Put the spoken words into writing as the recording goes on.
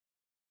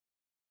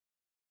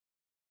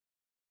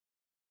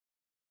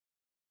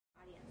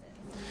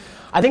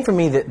I think for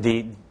me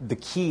the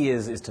key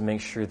is to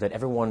make sure that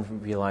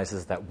everyone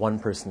realizes that one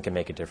person can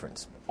make a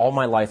difference. All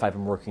my life I've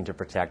been working to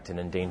protect an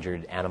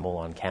endangered animal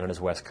on Canada's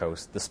west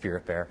coast, the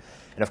spirit bear.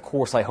 And of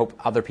course I hope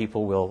other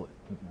people will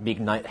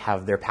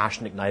have their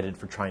passion ignited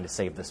for trying to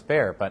save this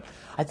bear. But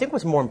I think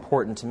what's more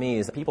important to me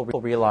is that people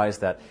realize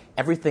that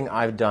everything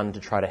I've done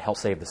to try to help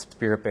save the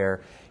spirit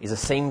bear is the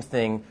same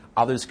thing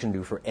others can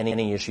do for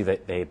any issue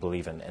that they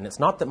believe in. And it's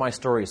not that my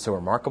story is so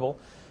remarkable,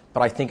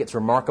 but I think it's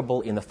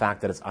remarkable in the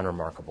fact that it's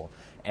unremarkable.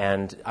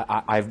 And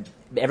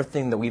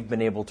everything that we've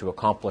been able to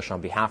accomplish on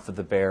behalf of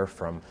the bear,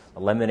 from a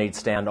lemonade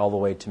stand all the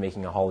way to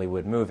making a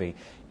Hollywood movie,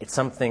 it's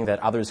something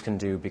that others can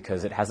do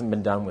because it hasn't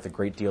been done with a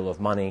great deal of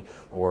money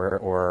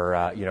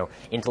or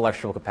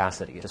intellectual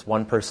capacity. It's just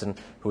one person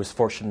who was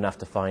fortunate enough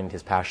to find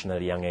his passion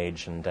at a young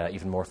age, and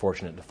even more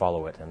fortunate to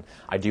follow it. And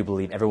I do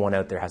believe everyone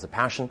out there has a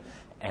passion.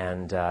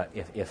 And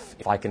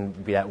if I can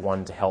be that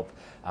one to help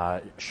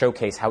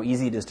showcase how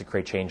easy it is to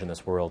create change in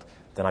this world,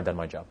 then I've done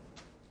my job.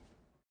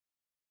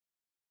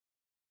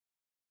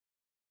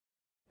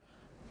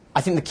 I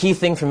think the key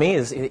thing for me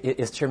is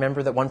to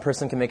remember that one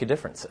person can make a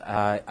difference.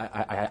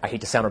 I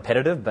hate to sound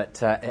repetitive,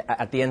 but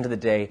at the end of the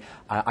day,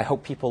 I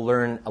hope people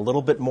learn a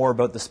little bit more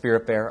about the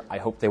spirit bear. I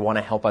hope they want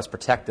to help us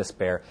protect this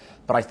bear.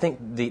 But I think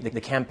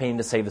the campaign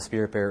to save the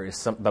spirit bear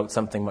is about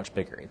something much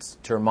bigger. It's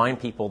to remind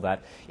people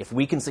that if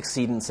we can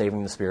succeed in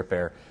saving the spirit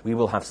bear, we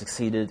will have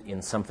succeeded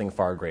in something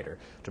far greater.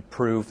 To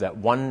prove that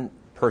one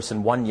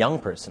young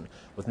person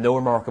with no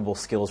remarkable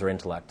skills or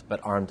intellect, but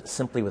armed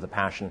simply with a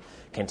passion,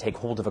 can take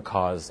hold of a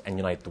cause and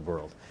unite the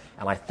world.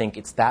 And I think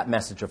it's that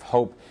message of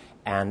hope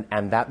and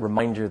that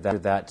reminder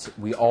that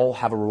we all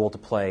have a role to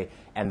play,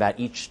 and that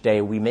each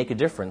day we make a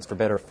difference, for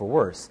better or for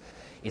worse,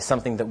 is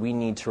something that we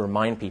need to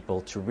remind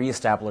people to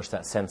reestablish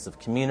that sense of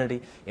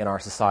community in our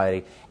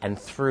society, and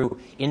through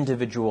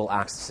individual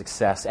acts of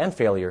success and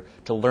failure,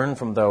 to learn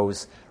from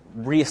those,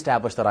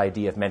 reestablish that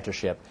idea of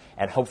mentorship,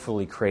 and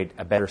hopefully create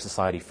a better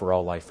society for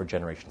all life for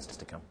generations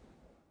to come.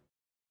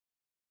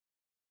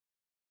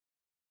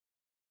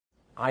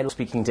 I'm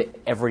speaking to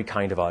every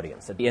kind of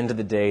audience. At the end of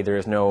the day, there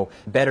is no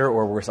better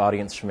or worse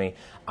audience for me.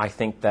 I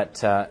think that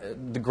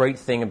the great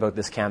thing about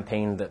this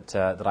campaign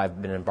that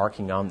I've been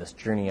embarking on, this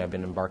journey I've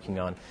been embarking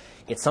on,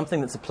 it's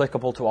something that's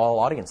applicable to all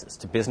audiences,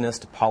 to business,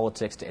 to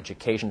politics, to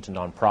education, to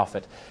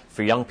nonprofit,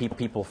 for young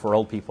people, for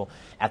old people.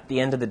 At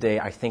the end of the day,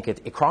 I think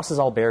it crosses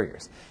all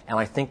barriers. And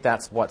I think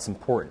that's what's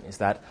important, is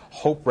that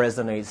hope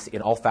resonates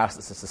in all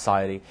facets of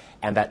society,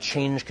 and that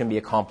change can be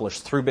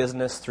accomplished through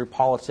business, through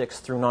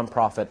politics, through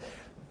nonprofit.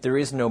 There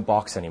is no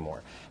box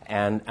anymore.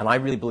 And I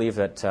really believe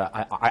that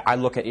I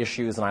look at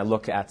issues and I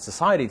look at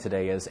society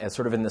today as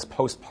sort of in this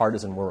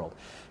post-partisan world.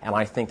 And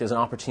I think there's an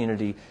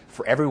opportunity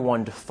for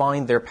everyone to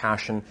find their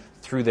passion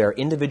through their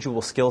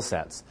individual skill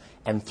sets,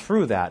 and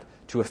through that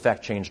to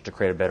affect change to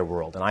create a better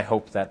world. And I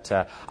hope that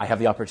I have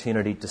the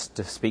opportunity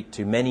to speak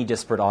to many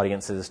disparate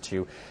audiences,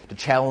 to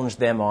challenge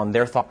them on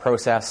their thought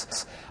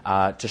process,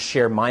 to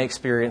share my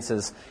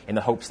experiences in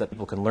the hopes that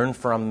people can learn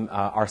from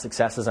our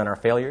successes and our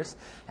failures.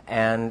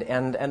 And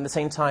at the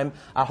same time,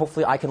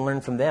 hopefully I can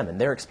learn from them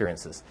and their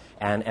experiences.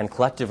 And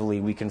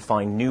collectively we can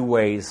find new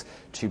ways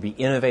to be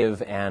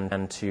innovative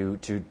and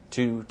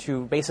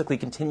to basically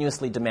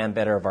continuously demand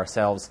better of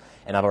ourselves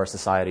and of our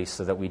society,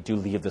 so that we do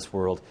leave this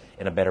world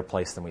in a better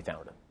place than we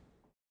found it.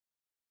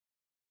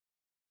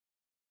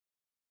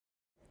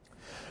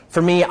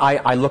 For me,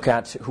 I look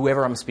at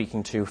whoever I'm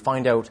speaking to,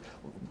 find out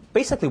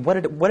basically what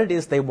it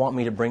is they want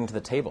me to bring to the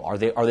table. Are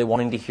they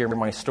wanting to hear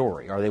my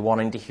story? Are they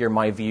wanting to hear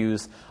my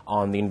views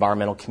on the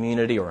environmental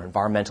community or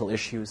environmental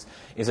issues?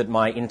 Is it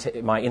my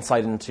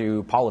insight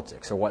into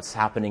politics, or what's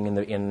happening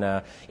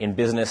in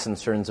business in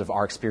terms of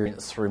our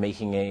experience through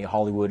making a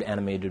Hollywood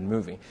animated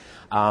movie?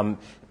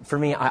 For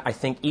me, I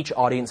think each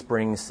audience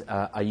brings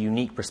a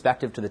unique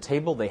perspective to the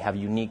table. They have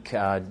unique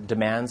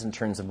demands in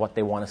terms of what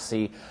they want to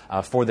see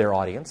for their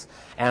audience.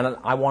 And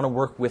I want to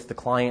work with the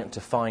client to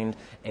find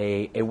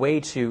a way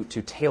to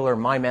tailor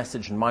my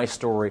message and my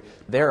story to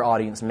their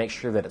audience, and make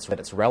sure that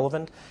it's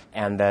relevant,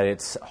 and that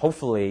it's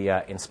hopefully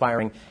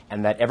inspiring,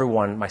 and that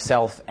everyone,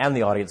 myself and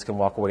the audience, can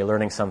walk away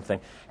learning something,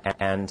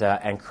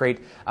 and create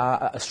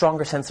a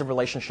stronger sense of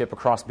relationship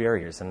across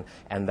barriers,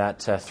 and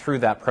that through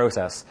that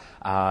process,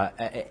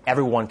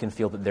 everyone can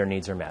feel that their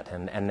needs are met.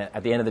 And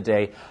at the end of the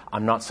day,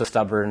 I'm not so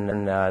stubborn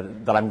and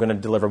that I'm going to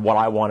deliver what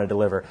I want to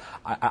deliver.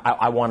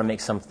 I want to make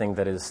something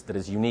that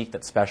is unique,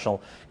 that's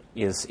special,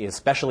 is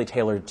specially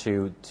tailored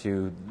to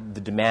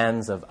the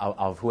demands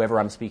of whoever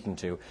I'm speaking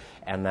to,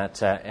 and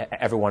that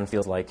everyone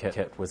feels like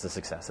it was a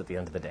success at the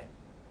end of the day.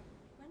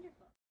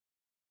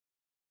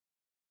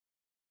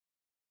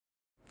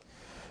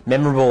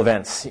 Memorable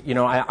events. You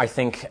know, I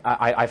think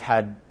I've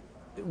had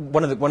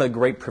one of the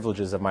great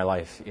privileges of my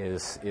life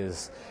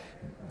is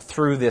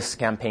through this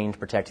campaign to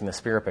protecting the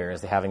spirit bear,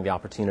 is having the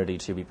opportunity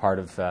to be part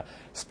of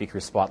Speaker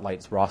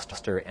Spotlight's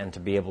roster, and to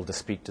be able to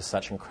speak to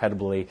such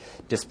incredibly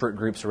disparate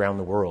groups around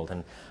the world.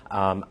 And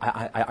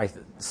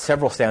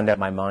several stand out in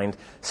my mind,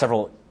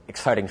 several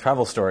exciting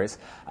travel stories.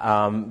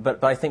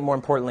 But I think more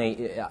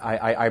importantly,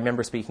 I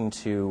remember speaking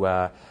to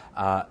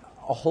a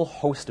whole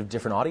host of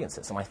different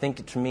audiences. And I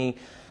think, to me,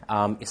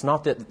 it's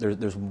not that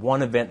there's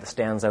one event that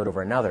stands out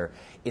over another.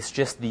 It's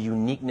just the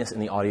uniqueness in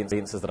the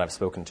audiences that I've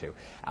spoken to.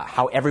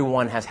 How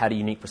everyone has had a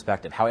unique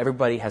perspective. How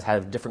everybody has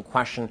had a different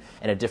question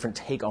and a different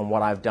take on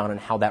what I've done and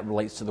how that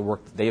relates to the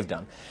work that they've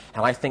done.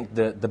 And I think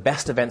the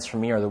best events for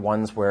me are the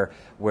ones where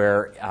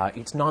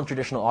it's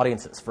non-traditional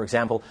audiences. For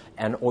example,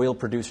 an oil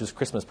producer's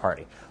Christmas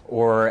party,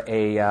 or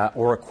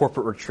a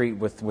corporate retreat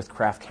with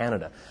Craft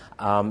Canada.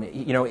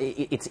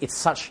 It's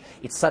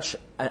such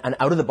an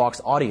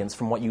out-of-the-box audience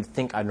from what you'd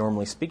think I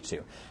normally speak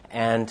to.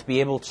 And to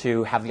be able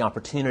to have the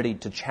opportunity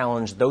to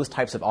challenge those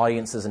types of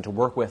audiences and to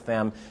work with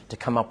them to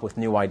come up with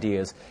new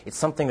ideas, it's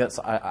something that's,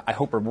 I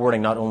hope,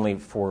 rewarding not only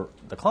for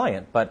the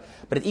client, but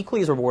it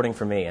equally is rewarding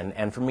for me.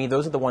 And for me,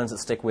 those are the ones that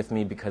stick with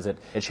me because it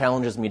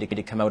challenges me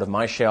to come out of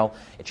my shell.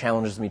 It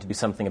challenges me to do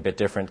something a bit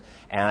different.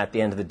 And at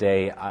the end of the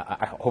day,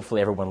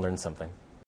 hopefully everyone learns something.